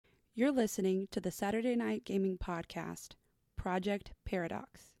You're listening to the Saturday Night Gaming Podcast, Project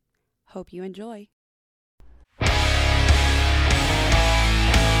Paradox. Hope you enjoy.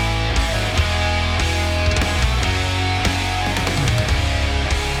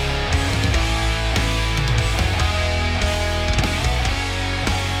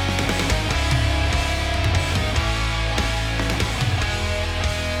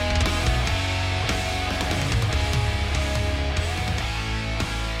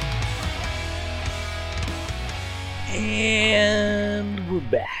 And we're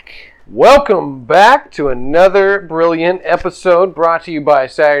back. Welcome back to another brilliant episode brought to you by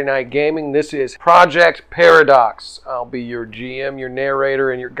Saturday Night Gaming. This is Project Paradox. I'll be your GM, your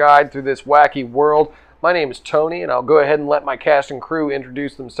narrator, and your guide through this wacky world. My name is Tony, and I'll go ahead and let my cast and crew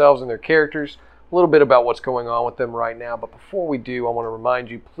introduce themselves and their characters, a little bit about what's going on with them right now. But before we do, I want to remind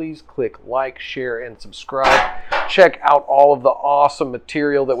you, please click like, share, and subscribe. Check out all of the awesome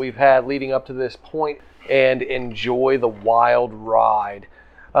material that we've had leading up to this point, and enjoy the wild ride.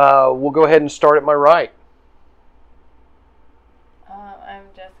 We'll go ahead and start at my right. I'm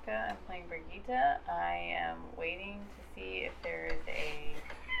Jessica. I'm playing Brigitte. I am waiting to see if there is a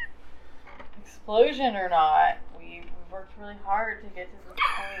explosion or not. We've worked really hard to get to this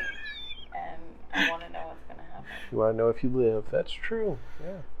point, and I want to know what's going to happen. You want to know if you live. That's true.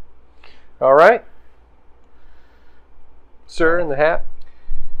 Yeah. All right. Sir in the hat.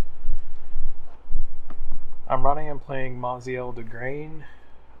 I'm Ronnie. I'm playing Maziel DeGrain,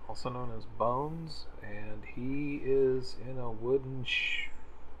 also known as Bones, and he is in a wooden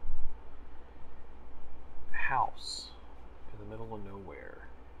house in the middle of nowhere.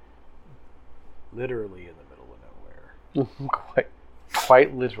 Literally in the middle of nowhere.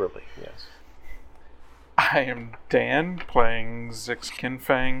 Quite literally, yes. I am Dan, playing Zix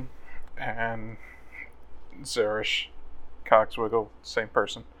Kinfang, and Zerish Cogswiggle, same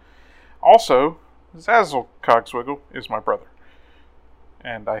person. Also, Zazzle Cogswiggle is my brother,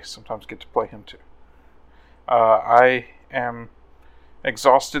 and I sometimes get to play him too. I am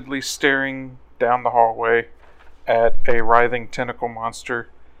exhaustedly staring down the hallway at a writhing tentacle monster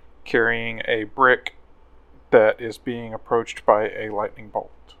carrying a brick that is being approached by a lightning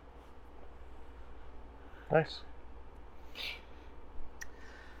bolt. Nice.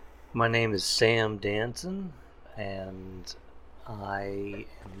 My name is Sam Danson, and I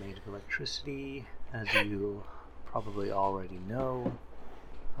am made of electricity, as you probably already know,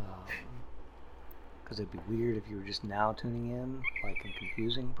 because it'd be weird if you were just now tuning in, and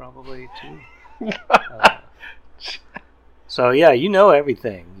confusing probably too. So yeah, you know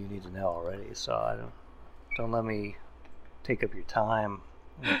everything you need to know already. So don't let me take up your time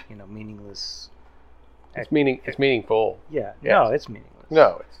with meaningless. It's meaningful. Yeah, yes. No, it's meaningless.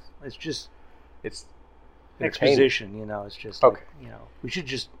 No, it's just exposition. It's just okay. We should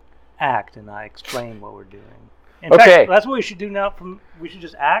just act and I explain what we're doing. In okay. fact, that's what we should do now. We should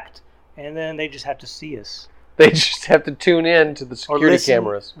just act, and then they just have to see us. They just have to tune in to the security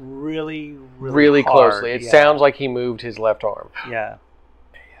cameras. Really hard. Closely. It sounds like he moved his left arm. Yeah.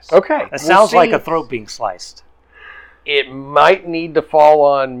 Okay. That sounds like a throat being sliced. It might need to fall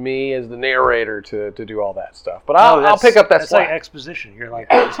on me as the narrator to do all that stuff, but I'll pick up that slack. That's like exposition. You're like,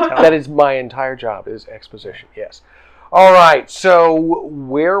 that is my entire job, is exposition. Yes. All right. So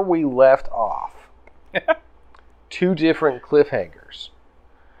where we left off, two different cliffhangers.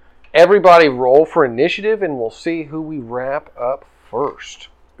 Everybody roll for initiative, and we'll see who we wrap up first.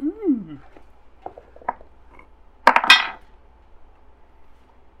 Mm.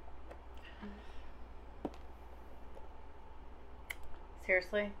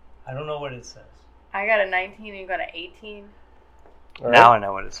 Seriously? I don't know what it says. I got a 19 and you got an 18. Right. Now I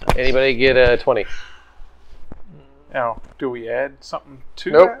know what it says. Anybody get a 20? Now, do we add something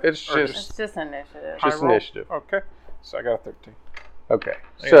to Nope, that? it's It's just initiative. Just initiative. Okay, so I got a 13. Okay,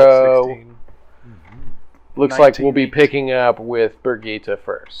 I got so 16. looks like we'll be picking up with Brigitte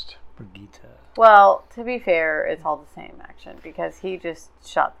first. Brigitte. Well, to be fair, it's all the same action because he just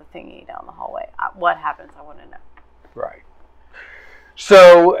shot the thingy down the hallway. What happens? I want to know. Right.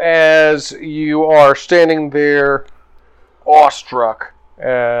 So as you are standing there, awestruck,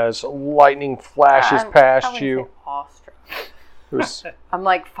 as lightning flashes past you. Awestruck. I'm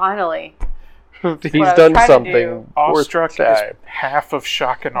like, finally. He's done something. Awestruck is half of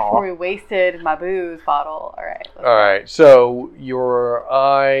shock and awe. Before we wasted my booze bottle. All right. All right. So your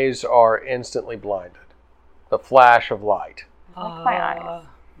eyes are instantly blinded. The flash of light. I like my eyes.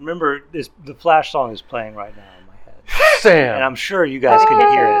 Remember, the Flash song is playing right now in my head. Sam. And I'm sure you guys can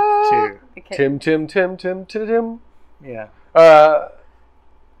hear it too. Tim. Yeah.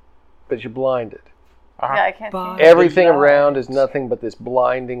 But you're blinded. Yeah, I can't see. Everything around is nothing but this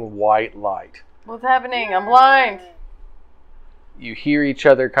blinding white light. What's happening? I'm blind. You hear each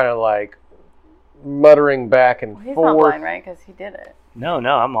other kind of like muttering back and Well, he's forth. not blind, right? Because he did it. No,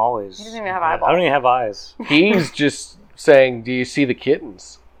 I'm always. He doesn't even have I eyeballs. don't even have eyes. He's just saying, "Do you see the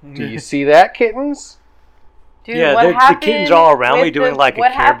kittens? Do you see that, kittens?" Dude, Yeah, what the happened kittens all around me with doing like a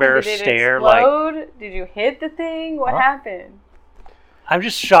what Care happened? Bear Did it stare, explode? Did you hit the thing? What Huh? happened? I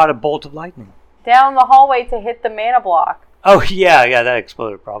just shot a bolt of lightning. Down the hallway to hit the mana block. Oh yeah, that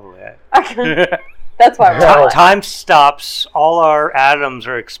exploded probably. That's why we're Wow. all Time stops. All our atoms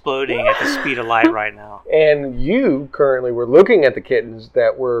are exploding at the speed of light right now. And you currently were looking at the kittens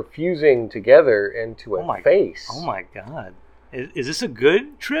that were fusing together into a face. Oh my god. Is this a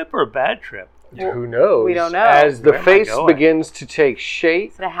good trip or a bad trip? Who knows? We don't know. As the Where am I face going? begins to take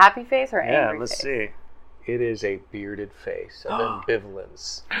shape, Is it a happy face or an Yeah, angry let's face? see. it is a bearded face of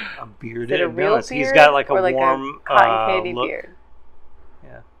ambivalence. A Is bearded it a real balance. beard He's got like a or like warm a cotton candy look. beard?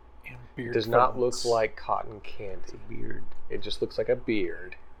 Yeah, It does not look like cotton candy. beard. It just looks like a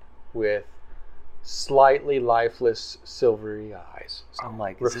beard with slightly lifeless silvery eyes. So I'm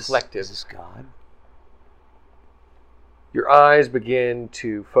like, reflective. Is this God? Your eyes begin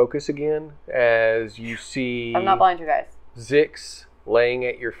to focus again as you see I'm not blind, you guys. Zix laying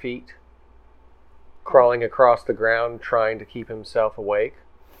at your feet, crawling across the ground, trying to keep himself awake.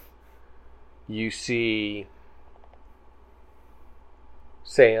 You see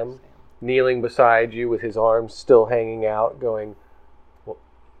Sam kneeling beside you with his arms still hanging out, going, "Well,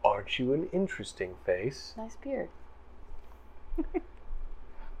 aren't you an interesting face?" Nice beard.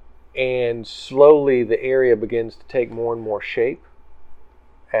 And slowly the area begins to take more and more shape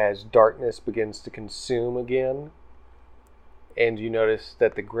as darkness begins to consume again. And you notice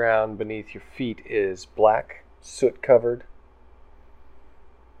that the ground beneath your feet is black, soot covered.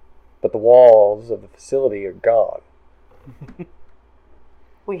 But the walls of the facility are gone.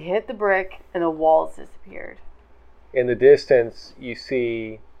 We hit the brick and the walls disappeared. In the distance, you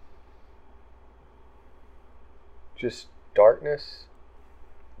see just darkness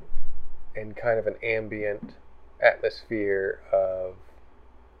and kind of an ambient atmosphere of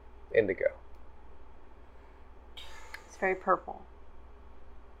indigo. It's very purple.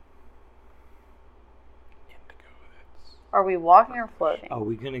 Are we walking or floating? Are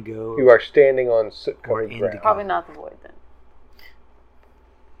we gonna go? You are standing on soot-covered Or ground. indigo. Probably not the void then.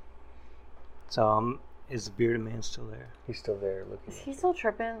 So is the bearded man still there? He's still there looking Is at he you. still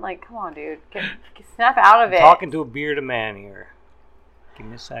tripping? Like, come on, dude. Snap out of it. Talking to a bearded man here. Give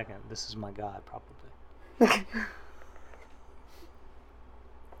me a second. This is my God, probably.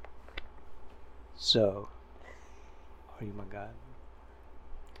 So, are you my God?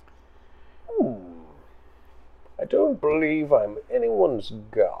 I don't believe I'm anyone's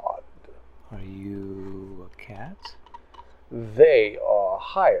god. Are you a cat? They are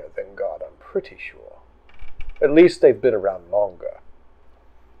higher than God, I'm pretty sure. At least they've been around longer.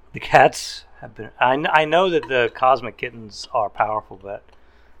 The cats have been. I know that the cosmic kittens are powerful, but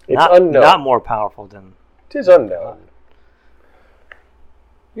It's not unknown. not more powerful than. 'Tis unknown.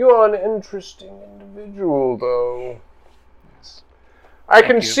 You are an interesting individual, though. I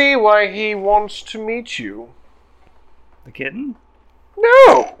can you. see why he wants to meet you. The kitten?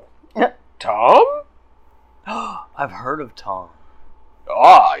 No! Tom? I've heard of Tom.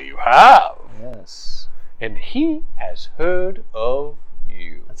 Ah, you have. Yes. And he has heard of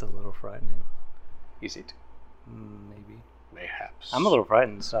you. That's a little frightening. Is it? Maybe. Mayhaps. I'm a little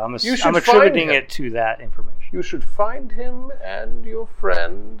frightened, so I'm You should I'm attributing find him. it to that information. You should find him and your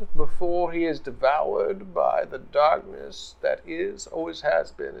friend before he is devoured by the darkness that is, always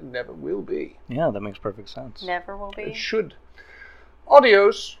has been, and never will be. Yeah, that makes perfect sense. Never will be. It should.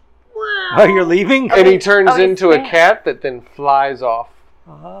 Adios. Oh, you're leaving? And he turns he's into a staying. cat that then flies off.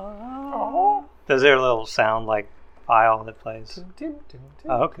 Does there a little sound like file that plays?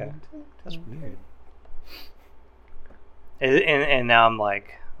 Oh, okay. That's weird. And now I'm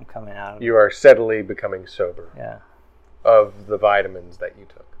coming out of it. You are steadily becoming sober Yeah. of the vitamins that you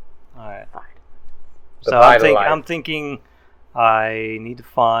took. All right. The So Vitalite. I'm thinking I need to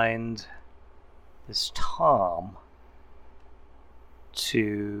find this Tom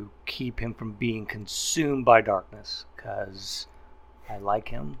to keep him from being consumed by darkness, because I like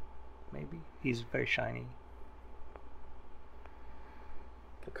him, maybe. He's very shiny.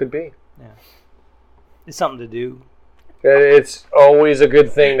 It could be. Yeah. It's something to do. It's always a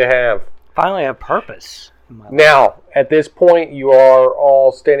good thing to have. Finally, I have purpose in my life. Now, at this point, you are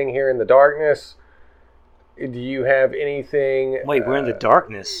all standing here in the darkness. Do you have anything? Wait, we're in the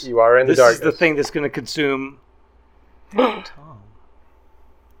darkness. You are in the This darkness. is the thing that's going to consume Tom.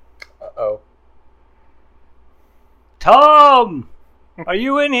 Uh-oh. Tom! Are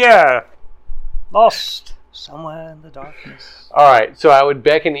you in here? Lost somewhere in the darkness. All right, so I would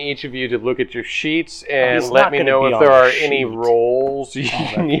beckon each of you to look at your sheets and He's let not me gonna know be if on there the are any sheet. roles you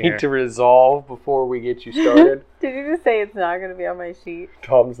back need here. to resolve before we get you started. Did you just say it's not going to be on my sheet?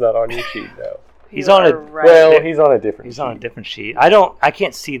 Tom's not on your sheet, though. He's You on are a right. Well, he's on a different He's sheet. on a different sheet. I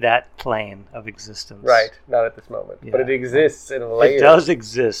can't see that plane of existence. Right, not at this moment. But Yeah. it exists in a layer. It does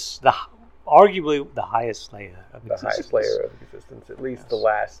exist. Arguably the highest layer of The existence. highest layer of existence, at least the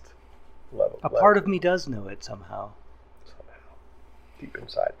last level. A part of me does know it somehow. Somehow. Deep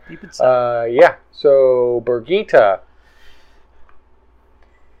inside. Deep inside. Yeah, so Birgitta,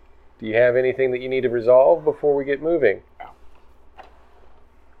 do you have anything that you need to resolve before we get moving?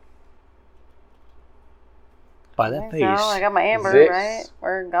 By that pace. No, I got my amber, Zix. right?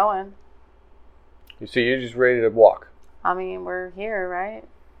 We're going. So you're just ready to walk? I mean, we're here, right?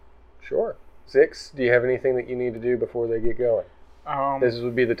 Sure. Zix, do you have anything that you need to do before they get going? This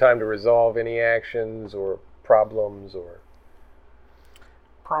would be the time to resolve any actions or problems or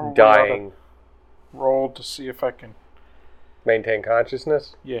Probably dying. roll to see if I can. Maintain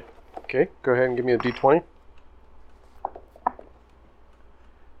consciousness? Yeah. Okay, go ahead and give me a d20.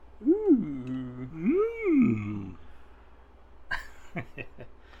 Mm.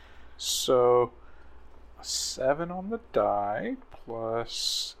 So, a 7 on the die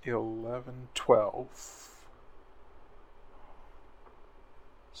plus 11, 12.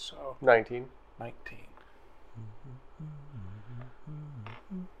 So, 19. 19.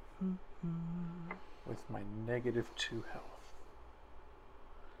 With my -2 health.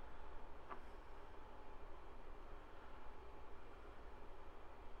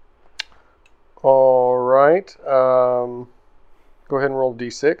 All right. Go ahead and roll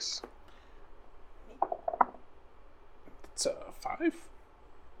d6. It's a 5.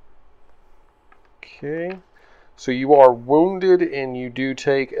 Okay. So you are wounded and you do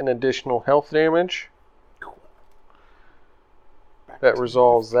take an additional health damage. That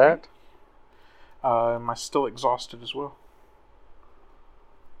resolves that. Am I still exhausted as well?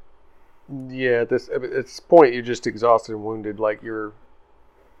 Yeah, at this point you're just exhausted and wounded. Like you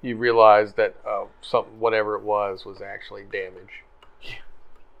realize that something, whatever it was actually damage. Yeah.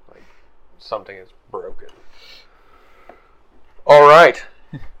 Like something is broken. All right.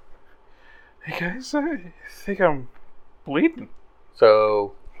 Hey guys, I think I'm bleeding.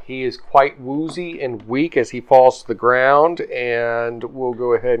 So he is quite woozy and weak as he falls to the ground, and we'll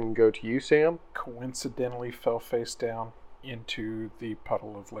go ahead and go to you, Sam. Coincidentally fell face down into the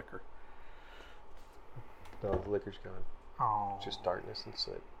puddle of liquor. No, the liquor's gone. Oh. Just darkness and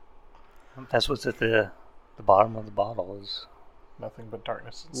soot. That's what's at the bottom of the bottle is. Nothing but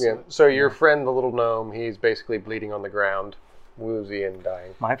darkness. And Yeah. soot. So your friend, the little gnome, he's basically bleeding on the ground, woozy and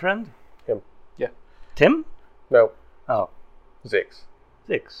dying. My friend? Him. Yeah. Tim? No, Oh, Zix.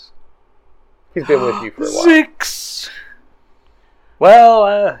 6. He's been with you for a while. 6!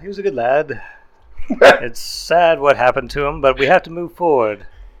 Well, he was a good lad. It's sad what happened to him, but we have to move forward.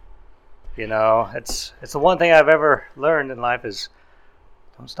 You know, it's the one thing I've ever learned in life is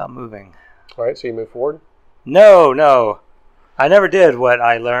don't stop moving. All right, so you move forward. No. I never did what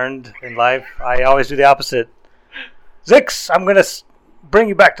I learned in life. I always do the opposite. Zix, I'm going to bring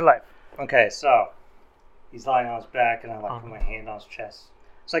you back to life. Okay, so he's lying on his back, and I put my hand on his chest.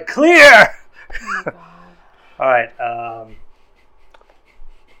 It's like, clear! Oh my god. All right,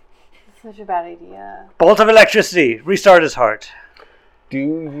 It's such a bad idea. bolt of electricity. Restart his heart. Do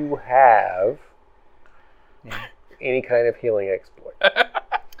you have Yeah. any kind of healing exploit?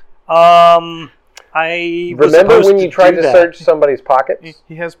 I was Remember supposed when you tried to do that. search somebody's pockets?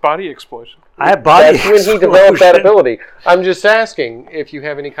 He has body explosion. I have body That's when he developed that explosion. ability. I'm just asking if you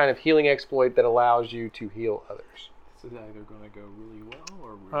have any kind of healing exploit that allows you to heal others. This is either going to go really well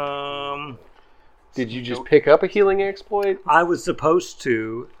or really Did you just pick up a healing exploit? I was supposed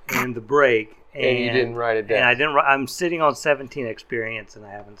to in the break, And you didn't write it down. And I didn't. I'm sitting on 17 experience, and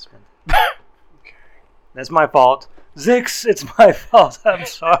I haven't spent it. That's my fault. Zix, it's my fault. I'm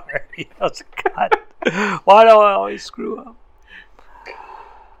sorry. God, why do I always screw up?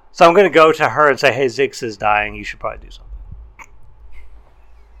 So I'm going to go to her and say, hey, Zix is dying. You should probably do something.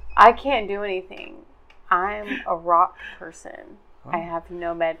 I can't do anything. I'm a rock person. I have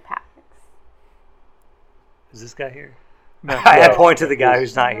no med packs. Is this guy here? No. I point to the guy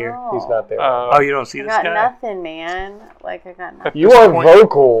who's not here. No. He's not there. Oh, you don't see I this got guy? nothing, man. Like, I got nothing. You this are point-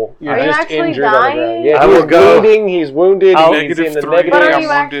 vocal. You're Are you just actually injured on the dying? ground. Yeah, I he's will go. bleeding. He's wounded. I'll- He's in the -3. negative. But are I'm you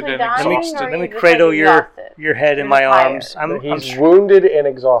wounded actually and dying? exhausted. Or are Let me you just, cradle like, your exhausted? head in You're my tired. arms. I'm He's wounded and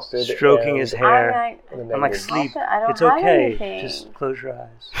exhausted. stroking and his I'm hair. like, in the I'm like, negative. sleep. I don't It's have okay. anything. Just close your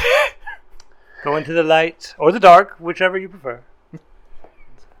eyes. Go into the light or the dark, whichever you prefer.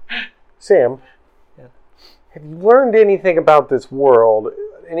 Sam, Yeah. have you learned anything about this world?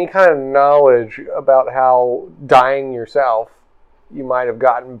 Any kind of knowledge about how dying yourself, you might have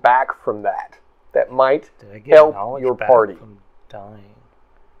gotten back from that might Did I get help knowledge your back party? from dying?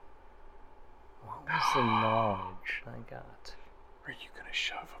 What was the knowledge I got? Are you gonna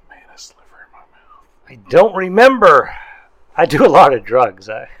shove a mana sliver in my mouth? I don't remember. I do a lot of drugs.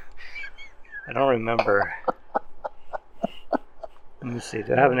 I don't remember. Let me see.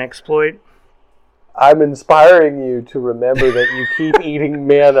 Do I have an exploit? I'm inspiring you to remember that you keep eating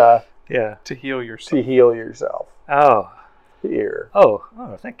mana Yeah. To heal yourself. to heal yourself. Oh. Here. Oh,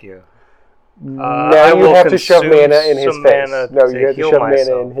 thank you. Now I you will have to shove consume mana in his some face. mana No, to you have to heal shove mana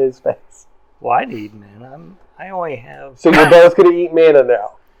myself. in his face. Well, I need mana. I only have... So you're both going to eat mana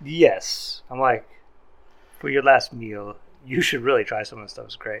now. Yes. I'm like, for your last meal, you should really try some of this stuff.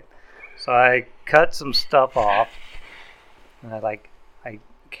 It's great. So I cut some stuff off, and I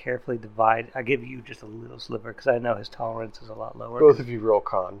carefully divide. I give you just a little sliver, because I know his tolerance is a lot lower. Both of you roll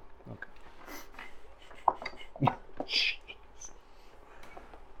con. Okay.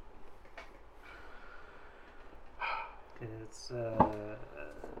 It's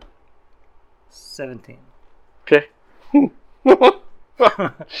 17. Okay.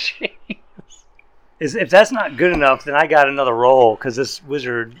 If that's not good enough, then I got another roll because this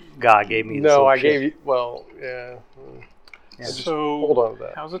wizard guy gave me. This No, little I shit. gave you. Well, yeah. Yeah, So Hold on to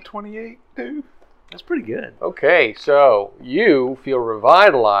that. how's a 28 do? that's pretty good. Okay, so you feel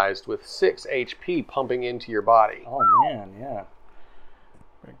revitalized with 6 HP pumping into your body. Oh man, yeah.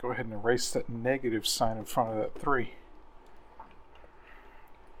 I'm gonna go ahead and erase that negative sign in front of that 3.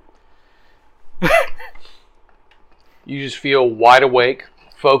 You just feel wide awake,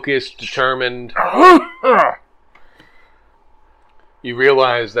 focused, determined. You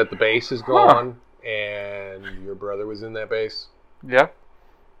realize that the base is gone, and your brother was in that base. Yeah.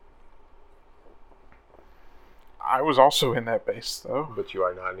 I was also in that base, though. But you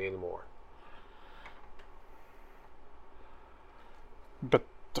are not anymore. But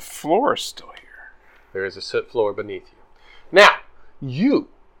the floor is still here. There is a soot floor beneath you. Now, you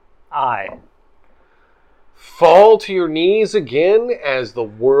I. fall to your knees again as the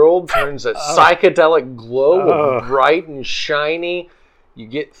world turns a psychedelic glow of bright and shiny. You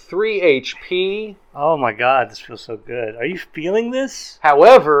get 3 HP. Oh my god, this feels so good. Are you feeling this?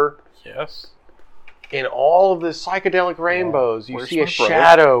 However, Yes. in all of the psychedelic rainbows, you Where's see a my brother?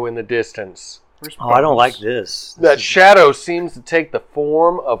 shadow in the distance. Where's Oh, I don't Bones? like this. That shadow seems to take the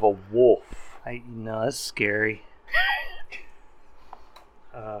form of a wolf. That's scary.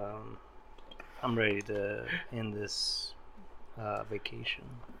 I'm ready to end this vacation.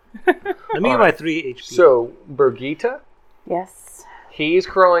 Let me get my 3 HP. So, Birgitta, Yes. he's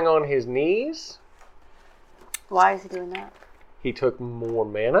crawling on his knees. Why is he doing that? He took more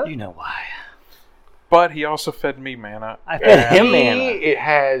mana. you know why. But he also fed me mana. I fed him He- mana. It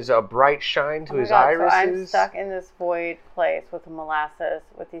has a bright shine to Oh my his God, irises. so I'm stuck in this void place with molasses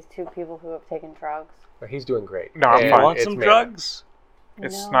with these 2 people who have taken drugs. He's doing great. No, I'm And You fine. want it's some mana. drugs?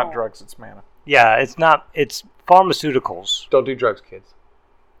 It's No. not drugs, it's mana. Yeah, it's not. It's pharmaceuticals. Don't do drugs, kids.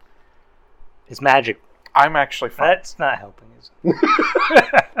 It's magic. I'm actually fine. That's not helping, is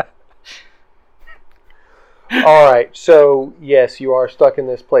it? All right, so yes, you are stuck in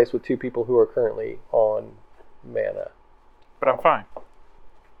this place with 2 people who are currently on mana. But I'm fine.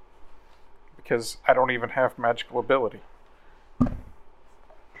 Because I don't even have magical ability.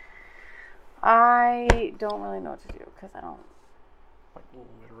 I don't really know what to do because I don't. Like,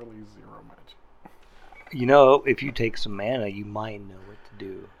 literally 0 magic. You know, if you take some mana, you might know what to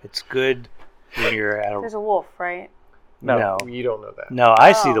do. It's good when you're at There's a... a wolf, right? No. You don't know that. No,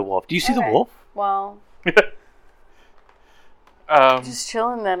 I see Oh, the wolf. Do you see the okay. wolf? Well, Um, just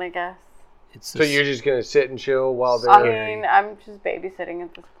chilling then, I guess. It's So this- you're just going to sit and chill while they're... I mean, I'm just babysitting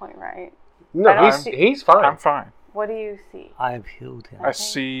at this point, right? I no, don't he's, see- he's fine. I'm fine. What do you see? I've healed him. I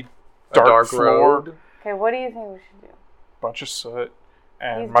see A dark, floor, road. Okay, what do you think we should do? bunch of soot,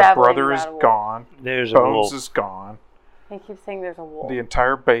 and He's my babbling brother is about a wolf. gone. There's a Bones wolf. is gone. He keeps saying there's a wolf. The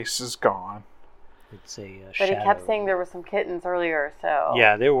entire base is gone. It's a But he shadow. kept saying there were some kittens earlier, so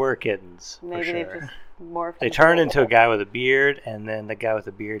Yeah, there were kittens. maybe for they sure. just morphed. They into turned a into a wolf. guy with a beard, and then the guy with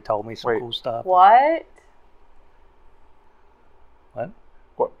the beard told me some Wait. cool stuff. What? What?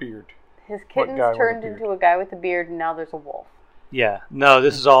 What beard? His What kittens guy with a turned beard? into a guy with a beard, and now there's a wolf. Yeah. No,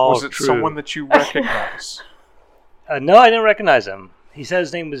 this is all Was it true. someone that you recognize? No, I didn't recognize him. He said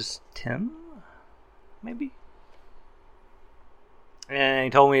his name was Tim, maybe. And he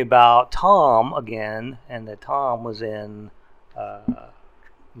told me about Tom again, and that Tom was in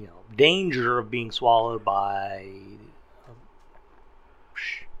danger of being swallowed by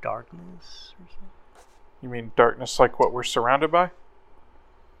darkness or something. You mean darkness like what we're surrounded by?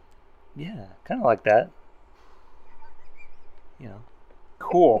 Yeah, kind of like that.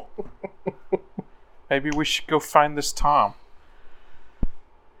 Cool. Maybe we should go find this Tom.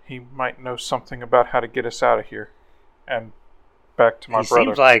 He might know something about how to get us out of here and back to my brother. He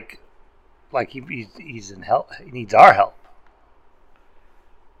seems like he's in help. He needs our help.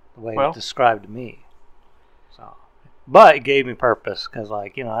 The way it was described to me. So, but it gave me purpose because, I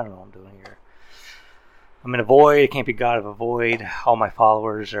don't know what I'm doing here. I'm in a void. I can't be God of a void. All my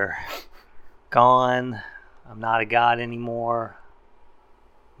followers are gone. I'm not a god anymore.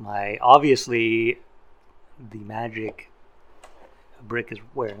 Obviously, the magic brick is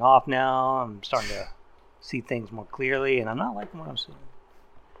wearing off now. I'm starting to see things more clearly, and I'm not liking what I'm seeing.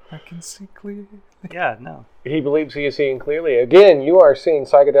 I can see clearly. Yeah, no. He believes he is seeing clearly. Again, you are seeing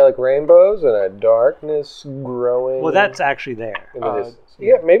psychedelic rainbows and a darkness growing. Well, that's actually there. In the distance.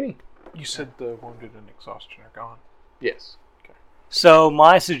 Yeah, maybe. You said the wounded and exhaustion are gone. Yes. Okay. So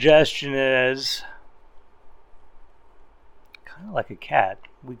my suggestion is, kind of like a cat,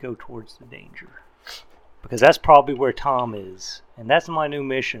 we go towards the danger. Because that's probably where Tom is. And that's my new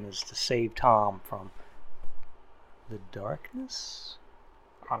mission, is to save Tom from the darkness.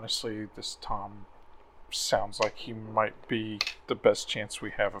 Honestly, this Tom sounds like he might be the best chance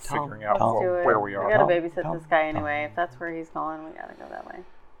we have of figuring out Let's do it. where we are. We gotta babysit this guy anyway. If that's where he's going, we gotta go that way.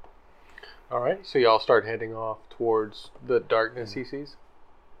 All right, so y'all start heading off towards the darkness he sees?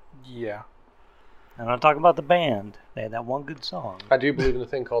 Yeah. And I'm talking about the band. They had that one good song. I do believe in a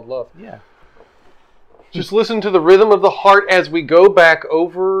thing called love. Yeah. Just listen to the rhythm of the heart as we go back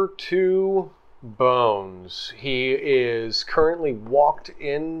over to Bones. He is currently walked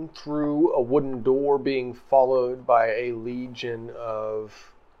in through a wooden door, being followed by a legion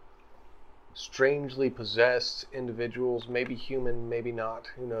of strangely possessed individuals, maybe human, maybe not,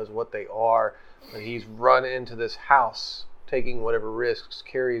 who knows what they are. But he's run into this house, taking whatever risks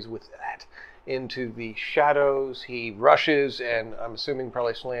carries with that into the shadows. He rushes and I'm assuming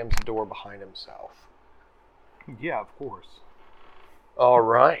probably slams the door behind himself. Yeah, of course. All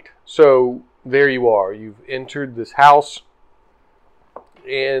right. So there you are. You've entered this house,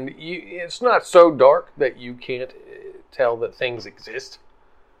 and it's not so dark that you can't tell that things exist.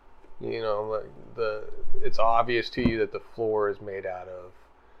 It's obvious to you that the floor is made out of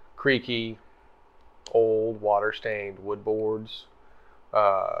creaky, old, water-stained wood boards.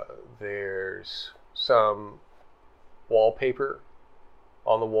 There's some wallpaper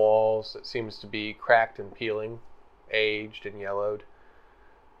on the walls that seems to be cracked and peeling, aged and yellowed.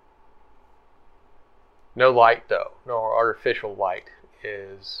 No light, though. No artificial light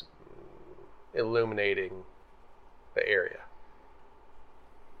is illuminating the area.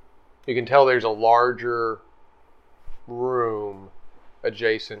 You can tell there's a larger room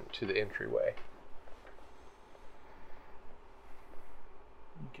adjacent to the entryway.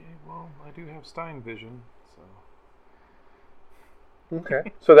 Okay, well, I do have Stein vision, so...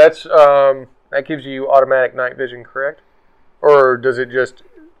 Okay. So that's that gives you automatic night vision, correct? Or does it just...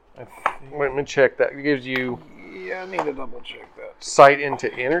 Let me check that. It gives you... Yeah, I need to double check that. Sight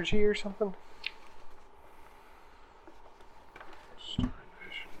into energy or something?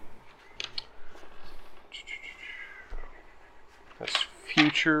 That's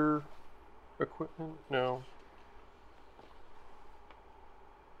future equipment? No.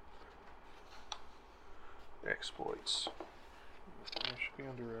 Exploits. It should be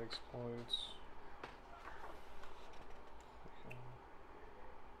under exploits.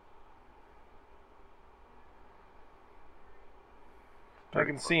 I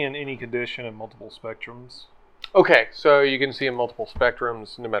can see in any condition and multiple spectrums. Okay, so you can see in multiple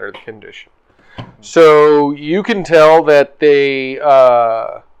spectrums no matter the condition. So you can tell that they...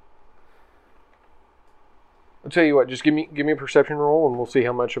 I'll tell you what, just give me a perception roll and we'll see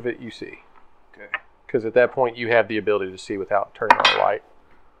how much of it you see. Okay. Because at that point you have the ability to see without turning on the light.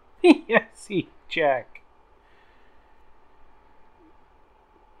 Yeah, see, Jack.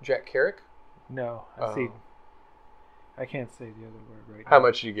 Jack Carrick? No, I see. I can't say the other word right now. How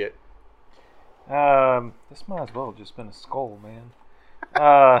much did you get? This might as well have just been a skull, man.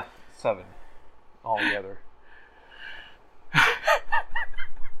 7 altogether.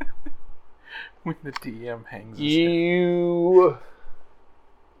 When the DM hangs his head. You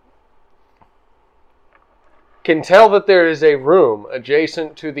can tell that there is a room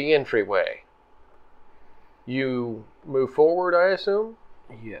adjacent to the entryway. You move forward, I assume?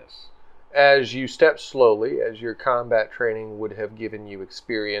 Yes. As you step slowly, as your combat training would have given you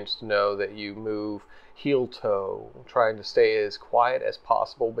experience to know that you move heel toe, trying to stay as quiet as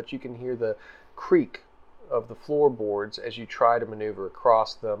possible, but you can hear the creak of the floorboards as you try to maneuver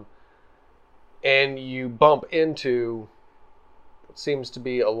across them, and you bump into what seems to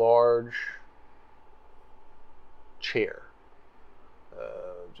be a large chair,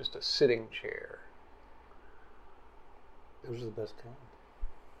 just a sitting chair. Those are the best kind.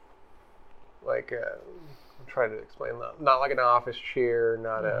 Like I'm trying to explain that. Not like an office chair,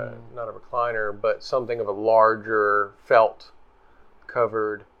 not a recliner, but something of a larger felt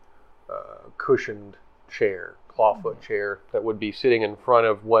covered cushioned chair, clawfoot chair that would be sitting in front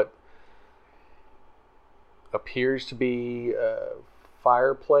of what appears to be a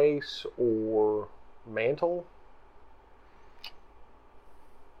fireplace or mantle.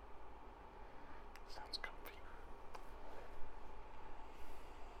 Sounds comfy.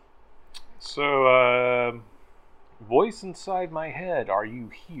 So, voice inside my head, are you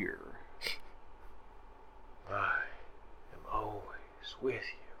here? I am always with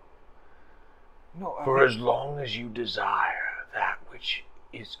you. No, For as long as you desire that which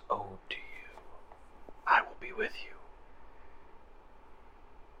is owed to you, I will be with you.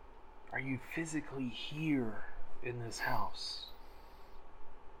 Are you physically here in this house?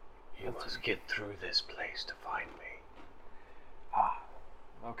 You must get through this place to find me. Ah,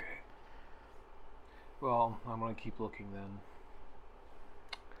 okay. Well, I'm going to keep looking then.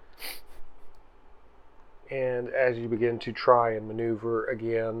 And as you begin to try and maneuver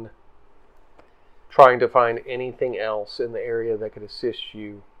again, trying to find anything else in the area that could assist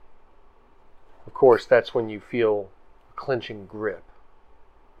you, of course, that's when you feel a clenching grip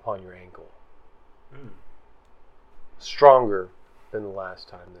upon your ankle. Stronger than the last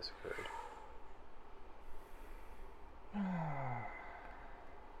time this occurred.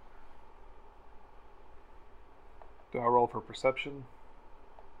 Do I roll for perception?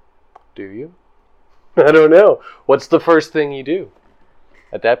 Do you? I don't know. What's the first thing you do?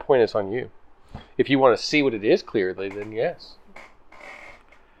 At that point, it's on you. If you want to see what it is clearly, then yes.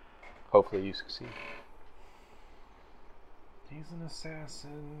 Hopefully you succeed. He's an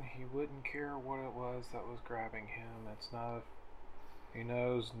assassin. He wouldn't care what it was that was grabbing him. It's not... He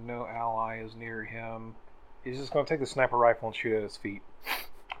knows no ally is near him. He's just going to take the sniper rifle and shoot at his feet.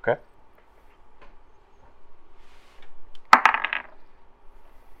 Okay.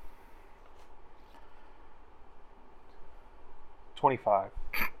 $25.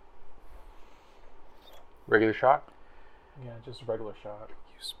 Regular shot? Yeah, just a regular shot.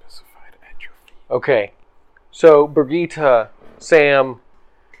 You specified at your feet. Okay. So, Brigitte, Sam,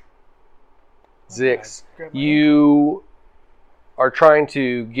 Zix, you are trying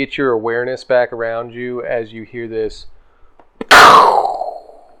to get your awareness back around you as you hear this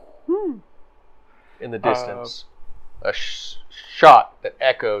in the distance. A shot that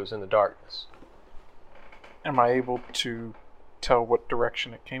echoes in the darkness. Am I able to tell what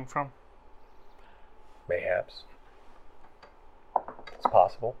direction it came from? Mayhaps. It's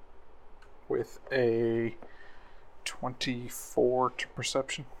possible. With a 24 to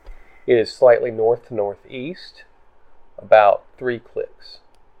perception. It is slightly north to northeast, about 3 clicks.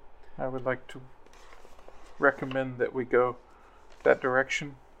 I would like to recommend that we go that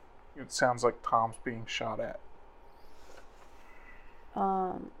direction. It sounds like Tom's being shot at.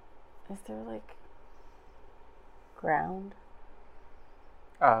 Is there like ground?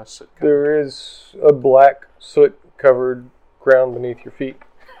 There is a black soot-covered ground beneath your feet.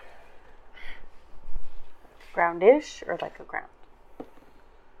 Groundish or like a ground?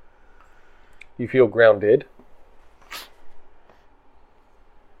 You feel grounded?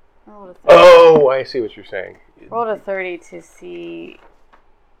 Rolled a 30. Oh, I see what you're saying. Rolled a 30 to see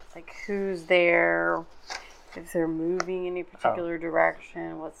like who's there, if they're moving any particular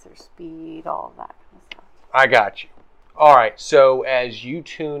direction, what's their speed, all of that kind of stuff. I got you. All right, so as you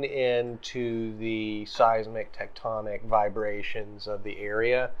tune in to the seismic tectonic vibrations of the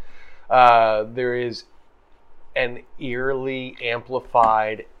area, there is an eerily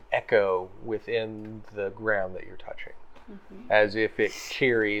amplified echo within the ground that you're touching, as if it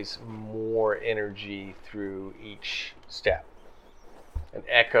carries more energy through each step. An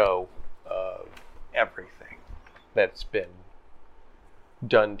echo of everything that's been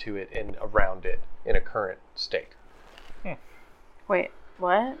done to it and around it in a current state. Wait,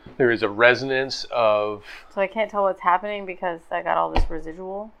 what? There is a resonance of... So I can't tell what's happening because I got all this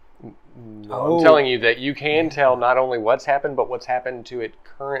residual? No, I'm telling you that you can tell not only what's happened, but what's happened to it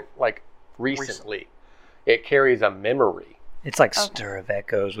recently. It carries a memory. It's like Stir of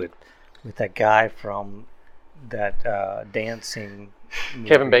Echoes with that guy from that dancing movie.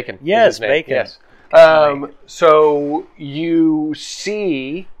 Kevin Bacon. Yes, Bacon. Yes. So you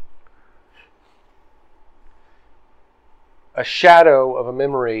see a shadow of a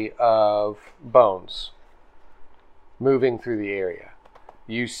memory of Bones moving through the area.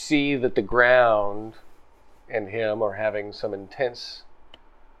 You see that the ground and him are having some intense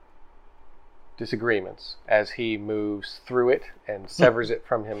disagreements as he moves through it and severs it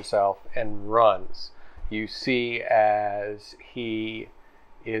from himself and runs. You see as he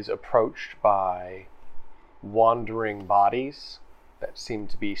is approached by wandering bodies that seem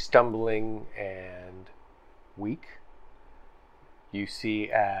to be stumbling and weak. You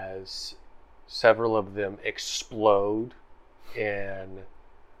see as several of them explode in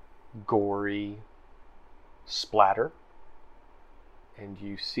gory splatter. And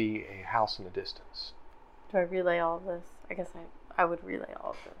you see a house in the distance. Do I relay all of this? I guess I would relay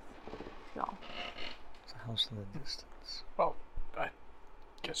all of this to y'all. It's a house in the distance. Well, I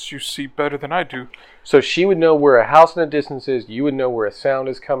guess you see better than I do. So she would know where a house in the distance is. You would know where a sound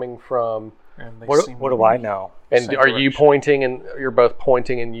is coming from. And they What seem do to I be know? And same are you direction. pointing, and you're both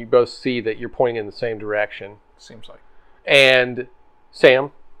pointing, and you both see that you're pointing in the same direction. Seems like. And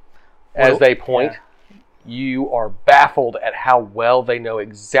Sam, as Well, they point, yeah. you are baffled at how well they know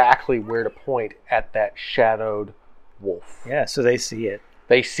exactly where to point at that shadowed wolf. Yeah, so they see it.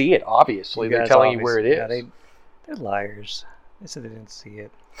 They see it, obviously. You They're guys telling you where it is. obviously- they're liars. They said they didn't see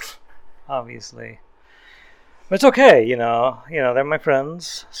it. Obviously. But it's okay, they're my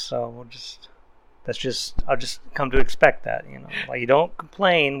friends, so I'll just come to expect that, Like, you don't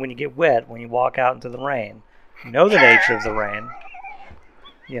complain when you get wet when you walk out into the rain. You know the nature of the rain.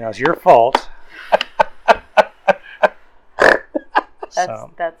 It's your fault.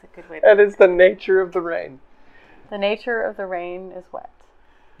 That's a good way to That is the nature of the rain. The nature of the rain is wet.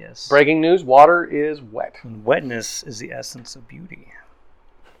 Yes. Breaking news, water is wet. And wetness is the essence of beauty.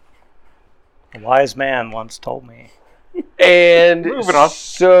 A wise man once told me. And Moving on.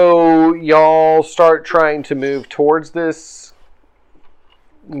 so y'all start trying to move towards this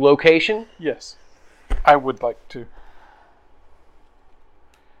location. Yes. I would like to.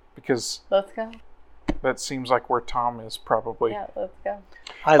 Because Let's go. that seems like where Tom is probably. Yeah, let's go.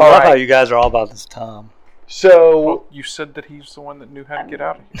 I love right. how you guys are all about this Tom. So Well, you said that he's the one that knew how to get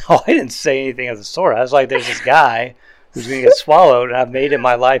out of here. No, I didn't say anything of the sort. I was like, there's this guy who's going to get swallowed, and I've made it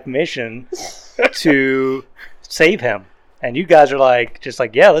my life mission to save him. And you guys are like,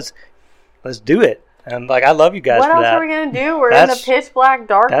 yeah, let's do it. And like, I love you guys What for else that. are we gonna do? We're in the That's- pitch black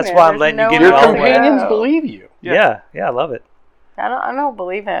darkness. that's why I'm There's letting you get your it all companions go. believe you. Yeah, I love it. I don't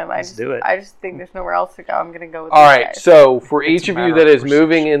believe him. Let's do it. I just think there's nowhere else to go. I'm gonna go with All these right, guys. so for It's each a of you matter that of is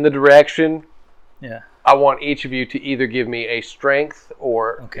moving perception. in the direction, Yeah. I want each of you to either give me a strength,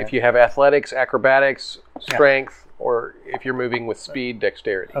 or Okay. if you have athletics, acrobatics, Yeah. strength, or if you're moving with speed,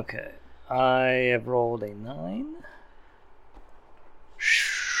 dexterity. Okay. I have rolled a 9.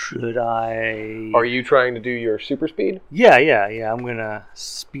 Should I... Are you trying to do your super speed? Yeah. I'm going to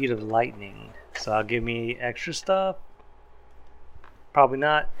speed of lightning. So I'll give me extra stuff. Probably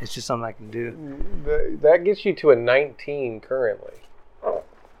not. It's just something I can do. That gets you to a 19 currently.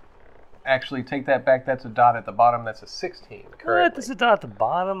 Actually, take that back. That's a dot at the bottom. That's a 16 currently. What? There's a dot at the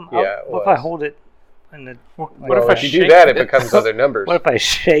bottom? Yeah, it What if I was. hold it? In the, What Well, if I if you shake do that, it becomes other numbers. what if I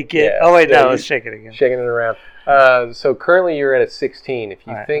shake it? Yeah, Oh, wait, yeah, no. you- Let's shake it again. Shaking it around. So currently you're at a 16. If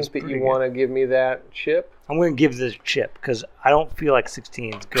you All right, think that's that pretty you good. want to give me that chip, I'm going to give this a chip because I don't feel like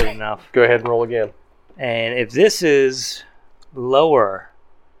 16 is good enough. go ahead and roll again. And if this is lower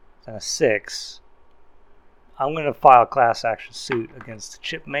than a 6, I'm going to file a class action suit against the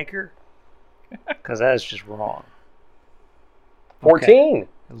chip maker because that is just wrong. 14.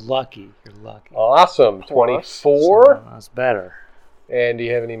 You're lucky. You're lucky. Awesome. Plus. 24. So that's better. And do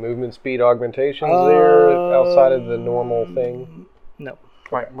you have any movement speed augmentations there outside of the normal thing? No.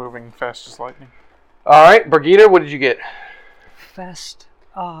 like moving fast as lightning? All right, Brigitte, what did you get? Fast.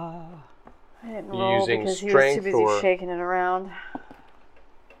 I didn't You roll using because he was strength too busy or- shaking it around.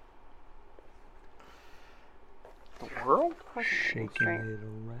 The world? Of course I'm using Shaking strength. it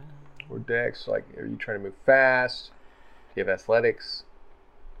around. Or dex? Like, are you trying to move fast? Do you have athletics?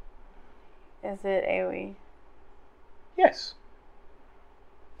 Is it AoE? Yes.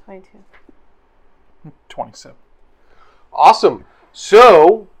 22. 27. Awesome.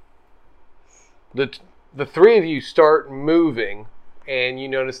 So, the three of you start moving, and you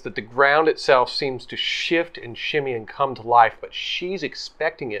notice that the ground itself seems to shift and shimmy and come to life, but she's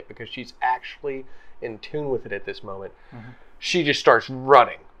expecting it because she's actually in tune with it at this moment. Mm-hmm. She just starts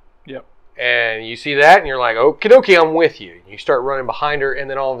running. Yep. And you see that, and you're like, okie dokie, I'm with you. You start running behind her, and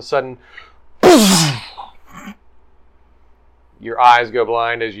then all of a sudden, your eyes go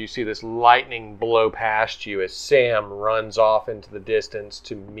blind as you see this lightning blow past you as Sam runs off into the distance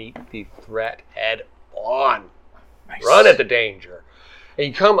to meet the threat head on. Nice. Run at the danger. And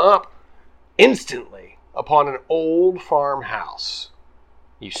you come up instantly upon an old farmhouse.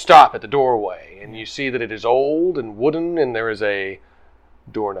 You stop at the doorway, and you see that it is old and wooden, and there is a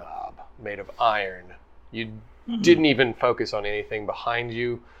doorknob made of iron. You didn't even focus on anything behind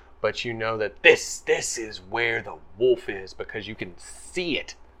you, but you know that this is where the wolf is, because you can see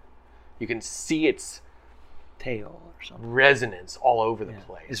it. You can see its Tail or something. resonance all over the Yeah.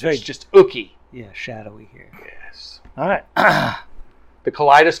 place. It's very- just ooky. Yeah, shadowy here. Yes. All right. The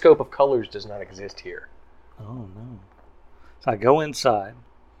kaleidoscope of colors does not exist here. Oh, no. So I go inside.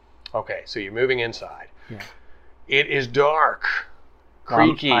 Okay, so you're moving inside. Yeah. It is dark,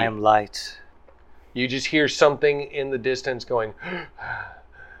 creaky. I am light. You just hear something in the distance going.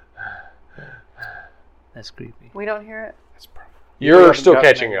 That's creepy. We don't hear it. That's perfect. You're haven't still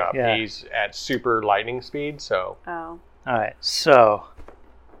gotten catching there up. yet. Yeah. He's at super lightning speed, so Oh. All right. So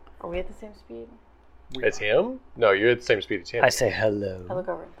Are we at the same speed? it's him? No, you're at the same speed as him. I say hello. I look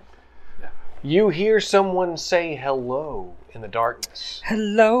over. You hear someone say hello in the darkness.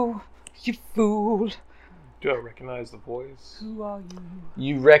 Hello, you fool. Do I recognize the voice? Who are you?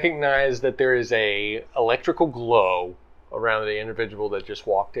 You recognize that there is a electrical glow around the individual that just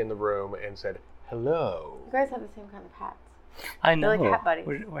walked in the room and said hello. You guys have the same kind of hats. I know. They're like hat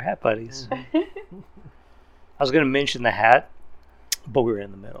buddies. We're hat buddies. I was going to mention the hat, but we were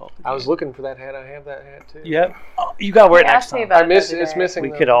in the middle. I was looking for that hat. I have that hat too. Yep. Oh, you got to wear it You next asked me time. about I miss it the it's other missing. We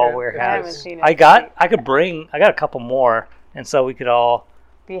though. could all Yeah, wear it's- I haven't hats. seen it. I got a couple more, and so we could all,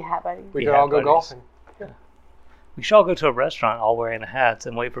 Be a hat buddy. We We could have all go buddies. golfing. we should all go to a restaurant all wearing the hats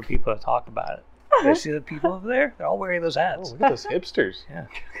and wait for people to talk about it. You see the people over there? They're all wearing those Oh, hats. look at those hipsters. Yeah.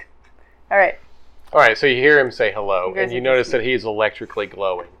 All right. All right, so you hear him say hello, You guys and you get to notice see that he's electrically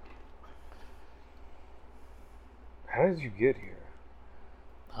glowing. How did you get here?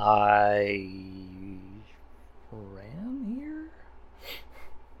 I ran here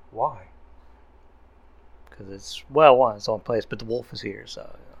Why? because it's one, it's the only place, but the wolf is here,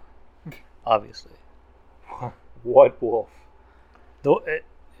 so obviously. What wolf?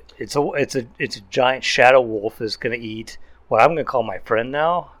 It's a giant shadow wolf that's gonna eat what I'm gonna call my friend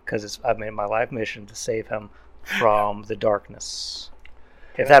now, because I've made my life mission to save him from the darkness.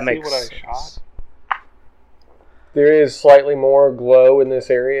 If Can that I see makes what I sense. shot? There is slightly more glow in this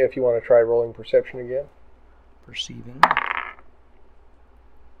area if you want to try rolling perception again. Perceiving.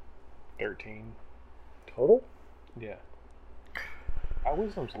 13. Total? Yeah. My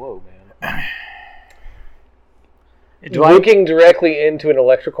wisdom's low, man. Looking directly into an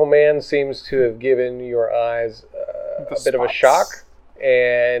electrical man seems to have given your eyes a bit of a shock,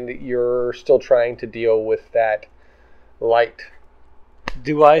 and you're still trying to deal with that light.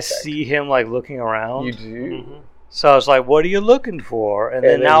 Do I see him like looking around? You do. Mm-hmm. So I was like, "What are you looking for?" And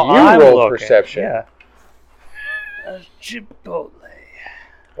then then now you I'm rolled looking. perception. Yeah. A Chipotle.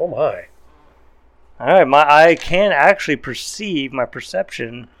 Oh my. All right, I can actually perceive. My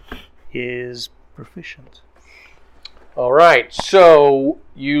perception is proficient. All right, so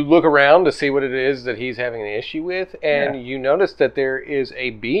you look around to see what it is that he's having an issue with, and you notice that there is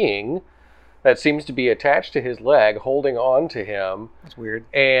a being that seems to be attached to his leg, holding on to him. That's weird.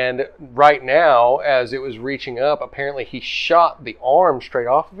 And right now, as it was reaching up, apparently he shot the arm straight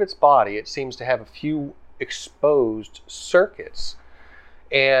off of its body. It seems to have a few exposed circuits.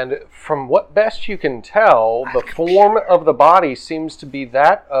 And from what best you can tell, the form of the body seems to be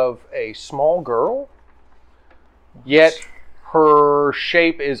that of a small girl. Yet her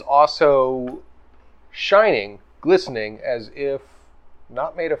shape is also shining, glistening, as if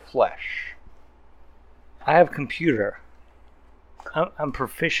not made of flesh. I have computer. I'm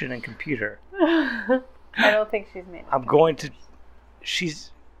proficient in computer. I don't think she's made it. I'm going to.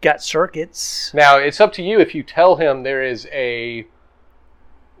 She's got circuits. Now, it's up to you if you tell him there is a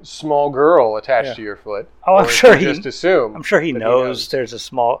small girl attached to your foot. Oh, I'm or if sure you just assume. I'm sure he that knows there's a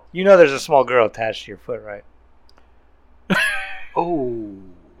small. You know, there's a small girl attached to your foot, right? Oh.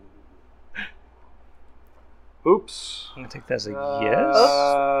 Oops. I'm gonna take that as a yes.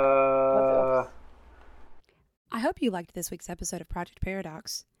 I hope you liked this week's episode of Project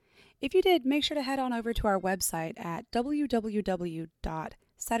Paradox. If you did, make sure to head on over to our website at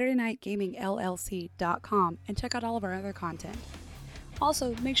www.SaturdayNightGamingLLC.com and check out all of our other content.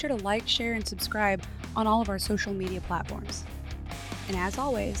 Also, make sure to like, share, and subscribe on all of our social media platforms. And as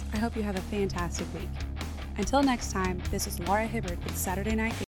always, I hope you have a fantastic week. Until next time, this is Laura Hibbard with Saturday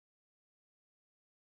Night